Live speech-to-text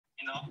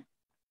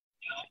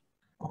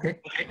Okay.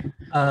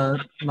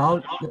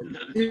 Now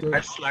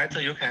next slide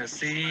you can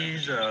see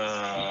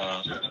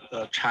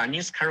the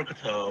Chinese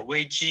character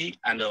Weiji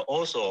and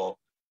also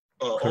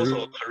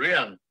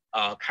Korean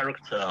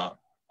character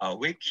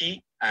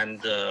Wiki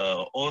and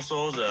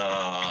also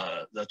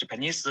the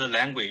Japanese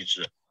language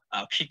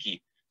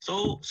Kiki.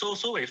 So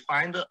we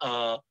find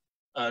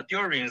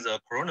during the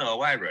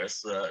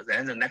coronavirus,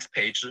 then the next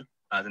page,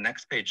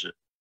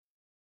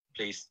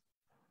 please.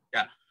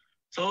 Yeah.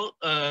 So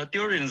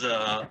during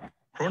the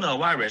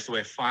coronavirus,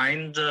 we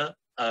find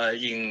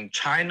in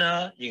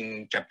China,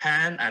 in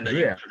Japan, and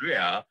in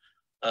Korea,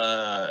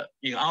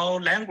 in our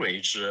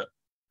language,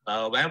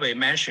 when we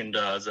mentioned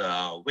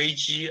the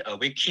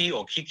wiki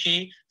or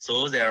kiki,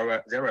 so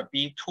there will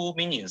be two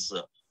meanings.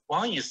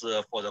 One is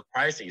for the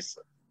crisis,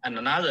 and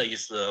another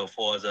is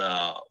for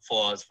the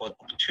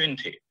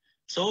opportunity.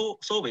 So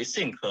we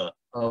think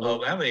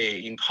when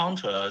we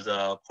encounter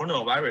the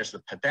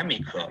coronavirus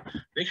pandemic,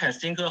 we can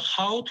think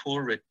how to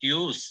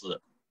reduce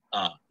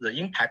the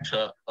impact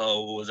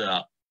of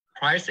the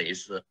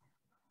crisis,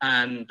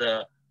 and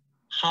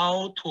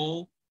how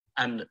to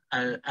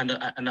enlarge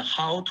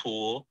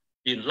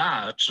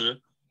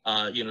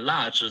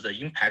the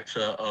impact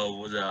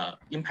of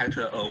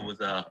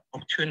the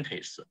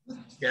opportunities.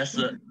 Yes.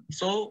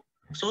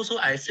 So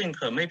I think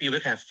maybe we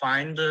can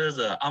find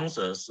the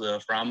answers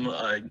from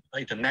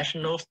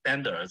international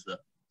standards.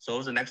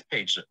 So the next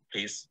page,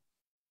 please.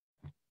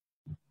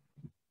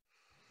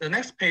 The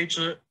next page,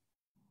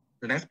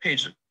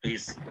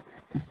 please.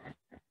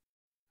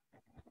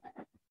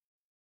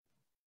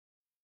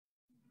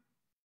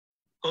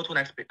 Go to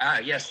next page.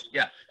 Yes,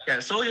 yeah.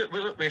 So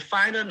we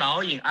find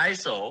now in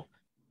ISO,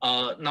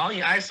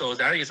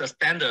 there is a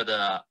standard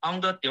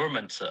under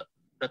development.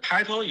 The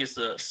title is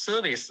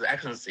Service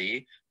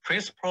Excellence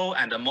Principle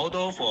and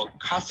Model for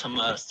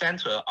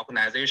Customer-Centered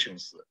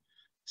Organizations.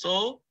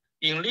 So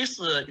in this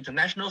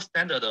international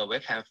standard, we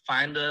can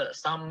find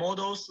some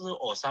models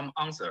or some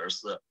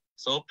answers.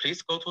 So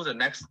please go to the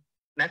next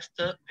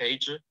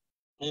page,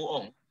 move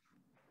on.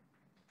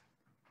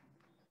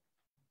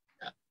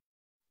 Yeah.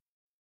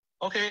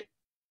 Okay,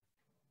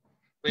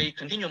 we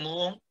continue move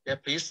on. Yeah,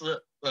 please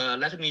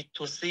let me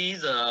to see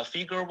the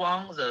figure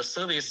 1, the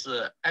service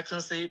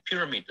excellence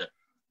pyramid.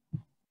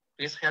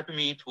 Please help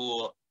me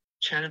to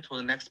change to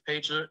the next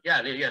page.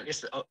 Yeah,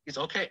 it's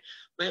okay.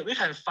 We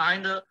can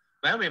find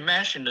when we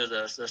mentioned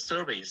the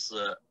service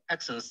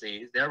excellence,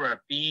 there will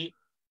be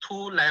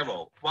two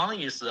levels. One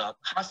is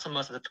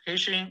customer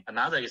satisfaction,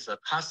 another is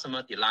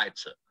customer delight.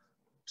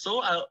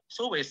 So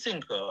we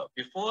think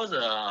before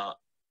the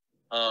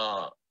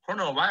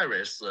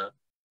coronavirus,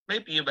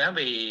 maybe when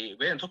we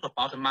talk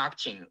about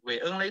marketing, we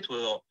only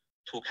to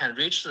can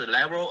reach the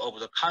level of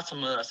the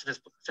customer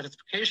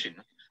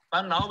satisfaction.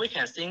 But now we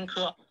can think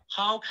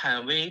how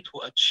can we to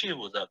achieve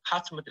the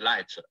customer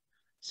delight.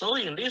 So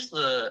in this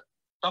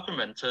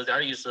document,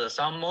 there is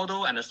some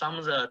model and some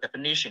of the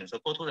definitions. So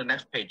go to the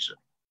next page.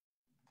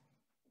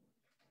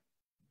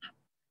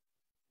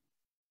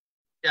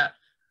 Yeah,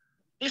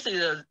 this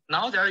is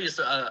now there is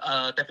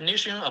a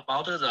definition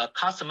about the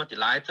customer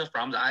delight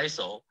from the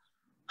ISO.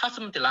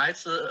 Customer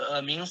delight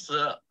means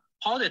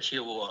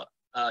positive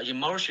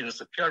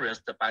emotions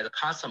experienced by the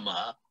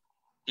customer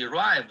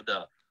derived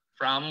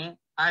from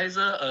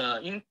either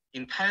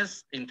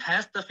intense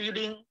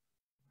feeling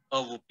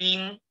of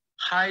being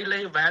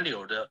highly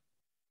valued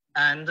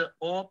and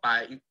or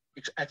by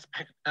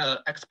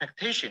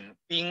expectation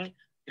being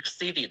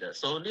exceeded.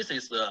 So this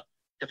is the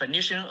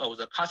definition of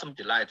the customer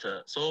delight.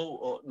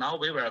 So now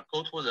we will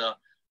go to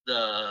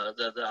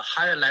the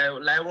higher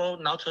level,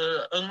 not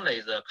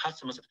only the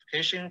customer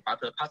satisfaction, but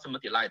the customer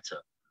delight.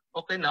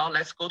 Okay, now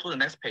let's go to the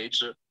next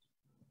page.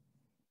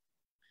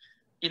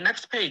 In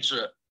next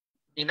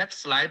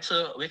slide,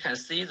 we can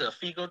see the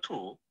figure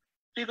 2.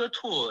 Figure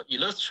 2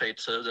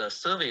 illustrates the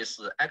service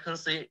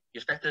excellence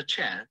effective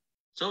chain.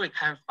 So we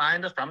can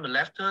find from the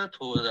left to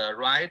the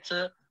right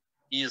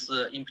is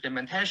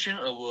implementation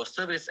of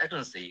service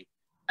excellence,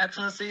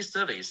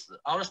 service,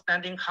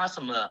 outstanding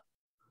customer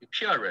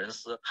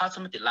experience,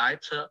 customer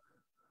delight,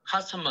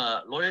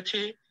 customer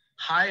loyalty,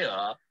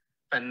 higher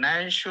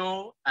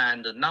financial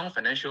and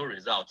non-financial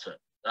results.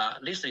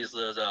 This is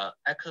the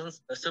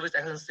service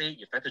excellence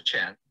effective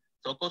chain.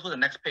 So go to the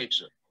next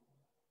page.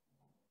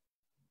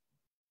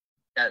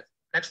 Yes,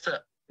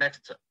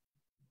 next.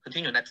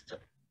 Continue next.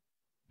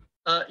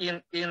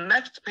 In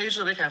next page,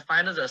 we can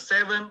find the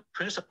 7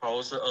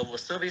 principles of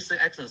service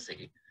excellence.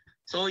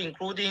 So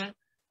including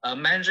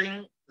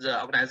managing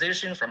the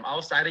organization from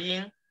outside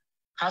in,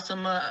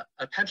 customer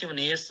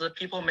attentiveness,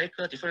 people make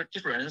a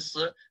difference,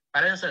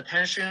 balance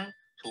attention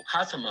to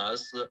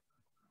customers,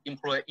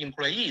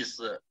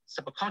 employees,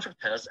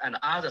 subcontractors, and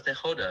other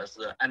stakeholders,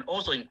 and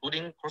also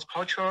including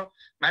cross-cultural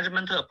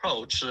management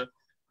approach,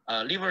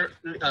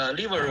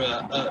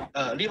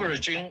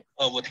 leveraging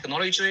of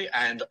technology,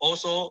 and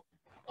also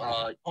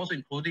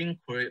including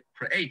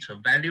create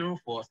value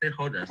for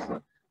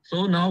stakeholders.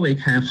 So now we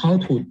can how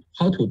to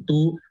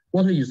do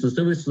what is the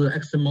service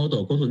excellence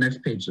model. Go to the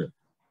next page.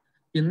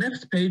 In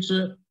next page,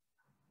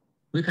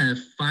 we can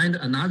find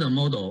another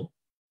model.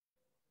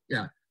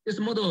 Yeah, this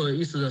model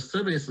is the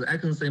service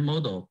accuracy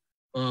model.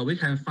 We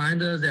can find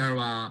there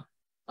are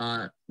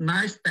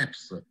 9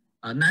 steps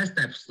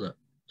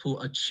to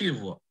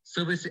achieve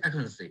service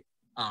accuracy.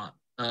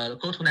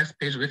 Go to next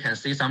page. We can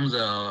see some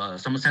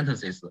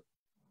sentences.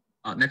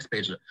 Next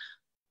page.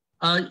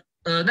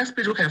 Next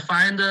page we can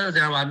find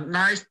there are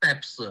 9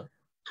 steps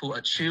to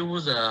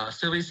achieve the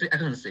service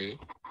accuracy.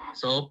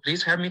 So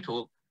please help me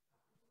to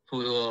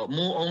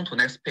move on to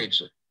next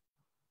page.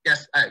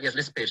 Yes, yes,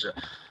 this page.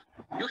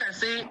 You can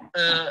see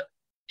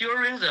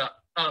during the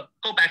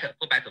go back.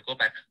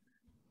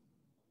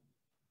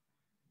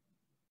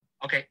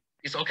 Okay,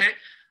 it's okay.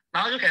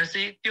 Now you can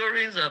see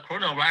during the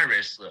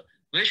coronavirus,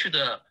 we should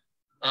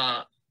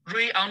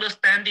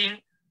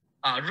re-understanding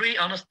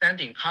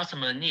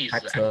customer needs.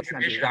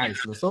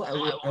 So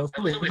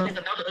we think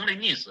not only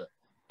needs,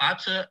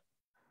 but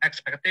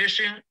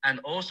expectation and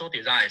also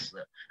desires.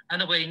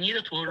 And we need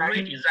to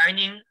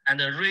redesigning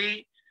and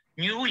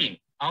renewing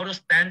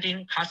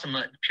outstanding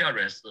customer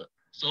appearance.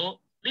 So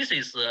this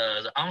is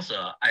the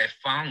answer I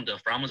found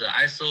from the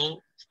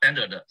ISO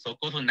standard. So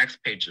go to the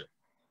next page.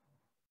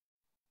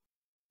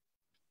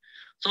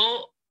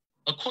 So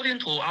according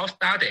to our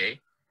study,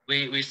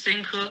 we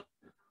think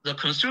the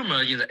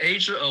consumer in the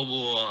age of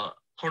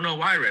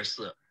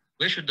coronavirus,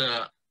 we should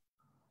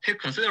take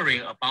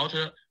considering about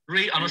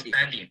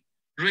re-understanding,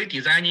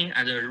 redesigning,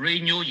 and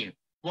renewing.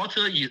 What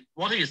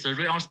is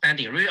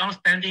re-understanding?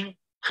 Re-understanding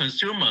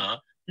consumer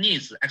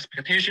needs,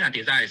 expectation, and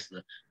desires.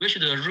 We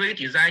should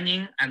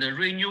redesigning and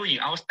renewing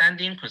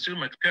outstanding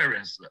consumer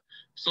experience.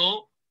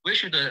 So we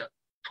should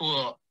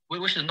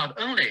not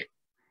only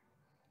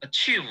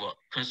achieve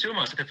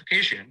consumer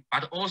satisfaction,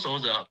 but also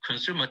the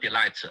consumer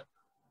delight.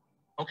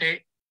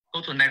 Okay,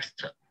 go to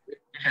next.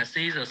 You can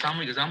see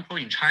some example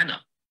in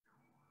China.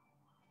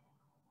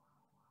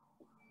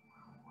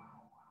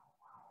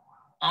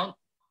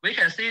 We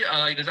can see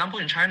example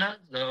in China.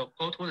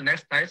 Go to the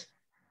next slide.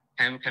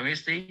 Can we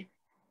see?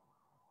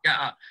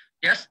 Yeah.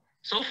 Yes.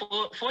 So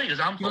for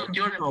example,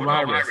 during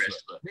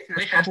coronavirus,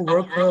 we can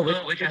stop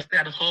work, we can stay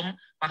at home,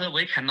 but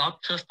we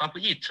cannot stop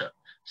eat.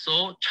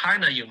 So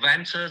China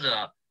invented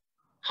the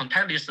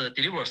contactless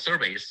delivery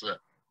service,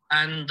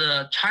 and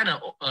China,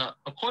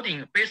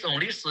 based on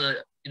this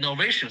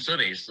innovation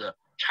service,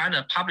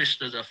 China published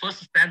the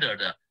first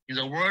standard in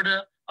the world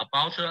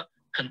about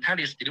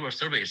contactless delivery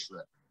service.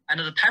 And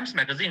the Times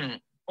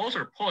magazine also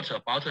report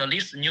about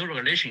this new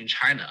regulation in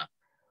China.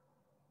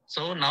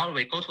 So now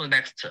we go to the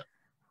next.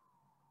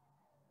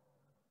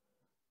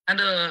 And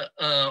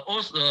of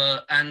course,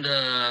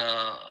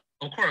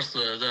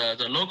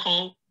 the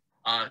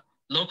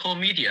local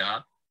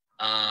media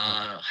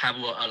have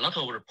a lot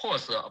of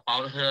reports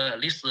about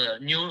this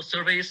new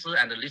service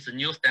and this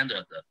new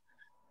standard.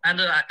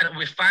 And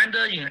we find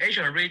in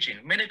Asian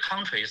region, many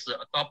countries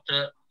adopt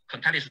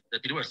contactless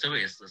delivery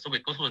service. So we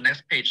go to the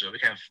next page, we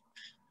can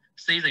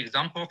see the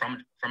example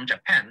from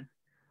Japan.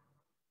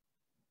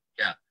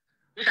 Yeah,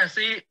 you can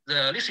see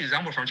this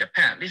example from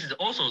Japan. This is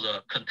also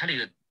the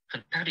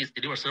contactless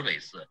delivery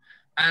service.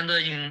 And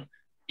in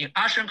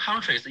Asian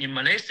countries, in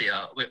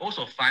Malaysia, we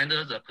also find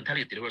the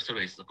contactless delivery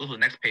service. Go to the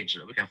next page.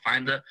 We can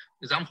find the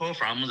example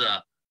from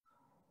the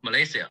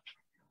Malaysia.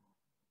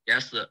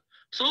 Yes.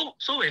 So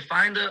we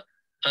find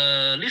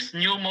this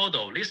new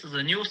model. This is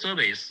a new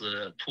service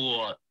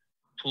to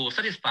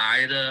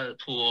satisfy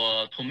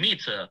to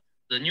meet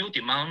the new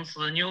demands,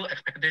 the new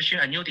expectation,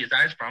 and new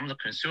desires from the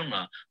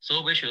consumer.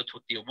 So we should to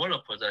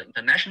develop the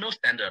international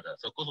standard.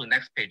 So go to the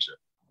next page.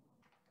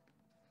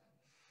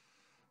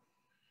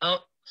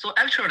 So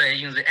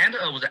actually, in the end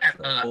of the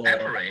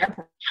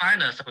April,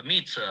 China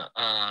submits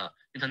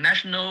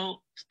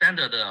international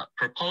standard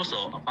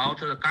proposal about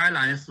the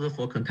guidelines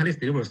for contactless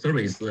delivery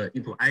service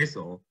into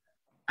ISO,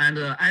 and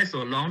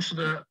ISO launched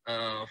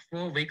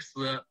 4 weeks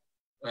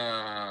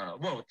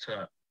vote,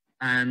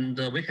 and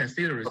we can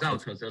see the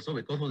results. So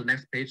we go to the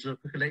next page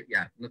quickly.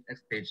 Yeah, the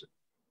next page.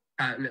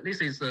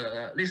 This is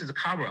the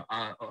cover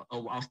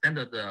of our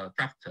standard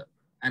draft,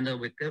 and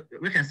we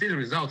can see the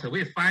result.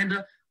 We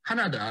find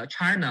Canada,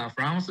 China,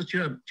 France,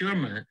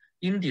 Germany,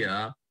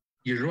 India,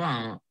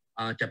 Iran,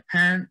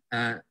 Japan,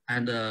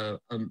 and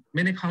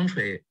many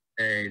countries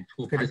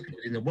to participate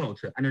in the vote.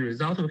 And the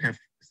result, we can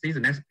see the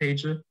next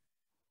page.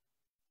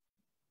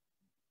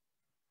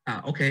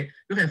 Okay,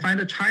 you can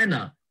find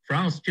China,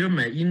 France,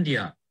 Germany,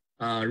 India,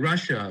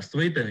 Russia,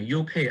 Sweden,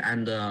 UK,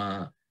 and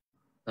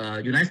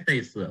United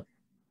States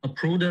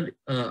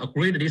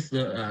agreed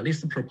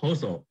this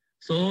proposal.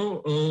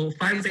 So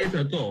 5 days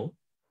ago,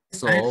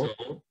 ISO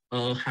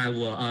have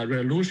a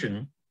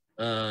resolution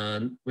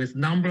with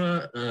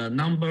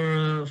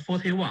number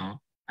 41,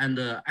 and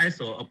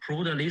ISO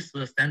approved this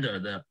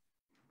standard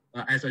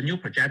as a new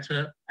project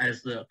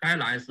as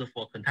guidelines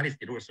for contactless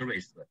delivery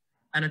service.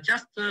 And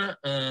just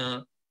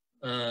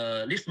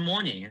this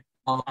morning,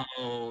 our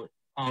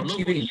local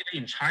TV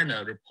in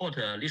China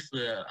reported this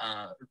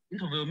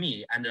interview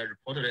me and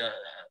reported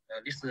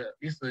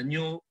this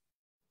new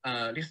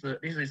this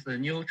is a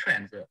new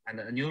trend and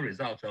a new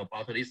result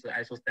about this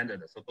ISO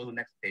standard. So go to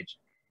next page.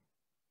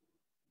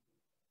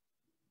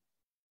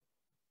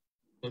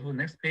 Go to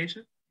next page.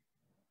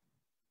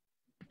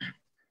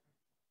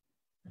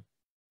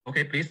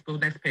 Okay, please go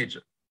next page.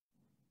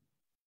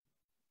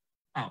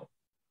 Oh,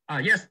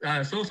 yes.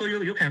 So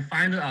you can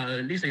find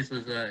this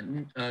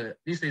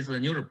is a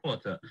new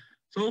report.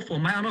 So for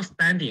my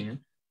understanding,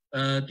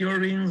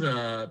 during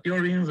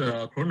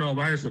the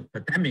coronavirus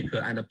pandemic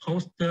and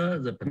post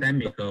the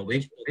pandemic,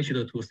 we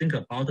should to think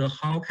about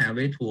how can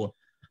we to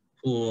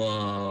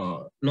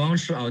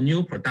launch our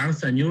new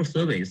products and new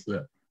service.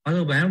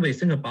 But when we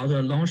think about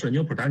launch a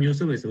new product, new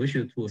service, we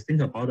should to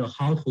think about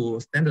how to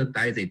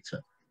standardize it.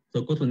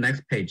 So go to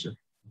next page.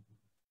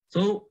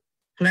 So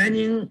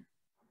planning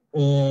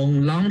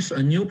on launch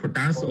a new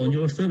product or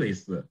new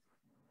service,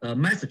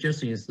 my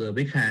suggestion is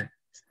we can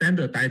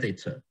standardize it.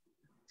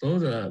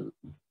 So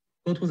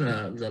go to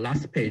the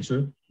last page.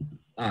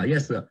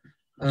 Yes.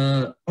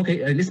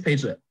 Okay, this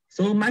page.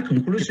 So my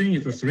conclusion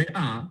is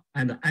 3R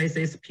and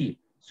ICSP.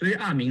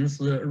 3R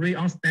means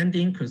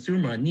re-understanding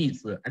consumer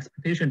needs,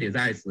 expectation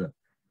desires.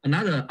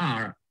 Another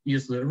R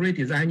is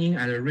redesigning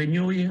and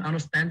renewing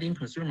understanding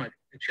consumer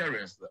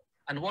experience.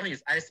 And what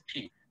is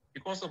ISP?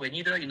 Because we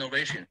need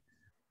innovation.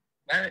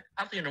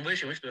 After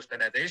innovation, we should do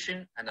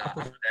standardization. And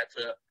after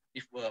that,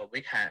 if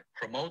we can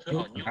promote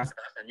our new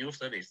products and new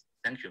service.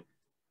 Thank you.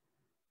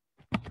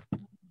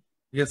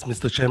 Yes,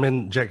 Mr.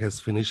 Chairman, Jack has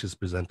finished his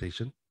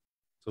presentation.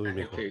 So we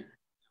may okay.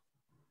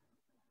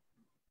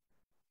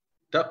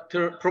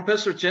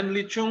 Professor Jen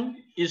Lee Chung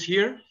is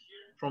here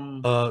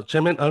from...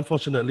 Chairman,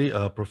 unfortunately,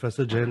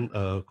 Professor Jen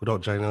could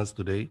not join us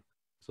today.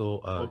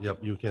 So, okay. Yep,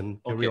 you can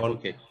carry on.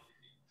 Okay.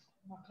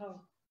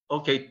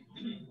 Okay,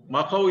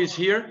 Marco is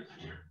here.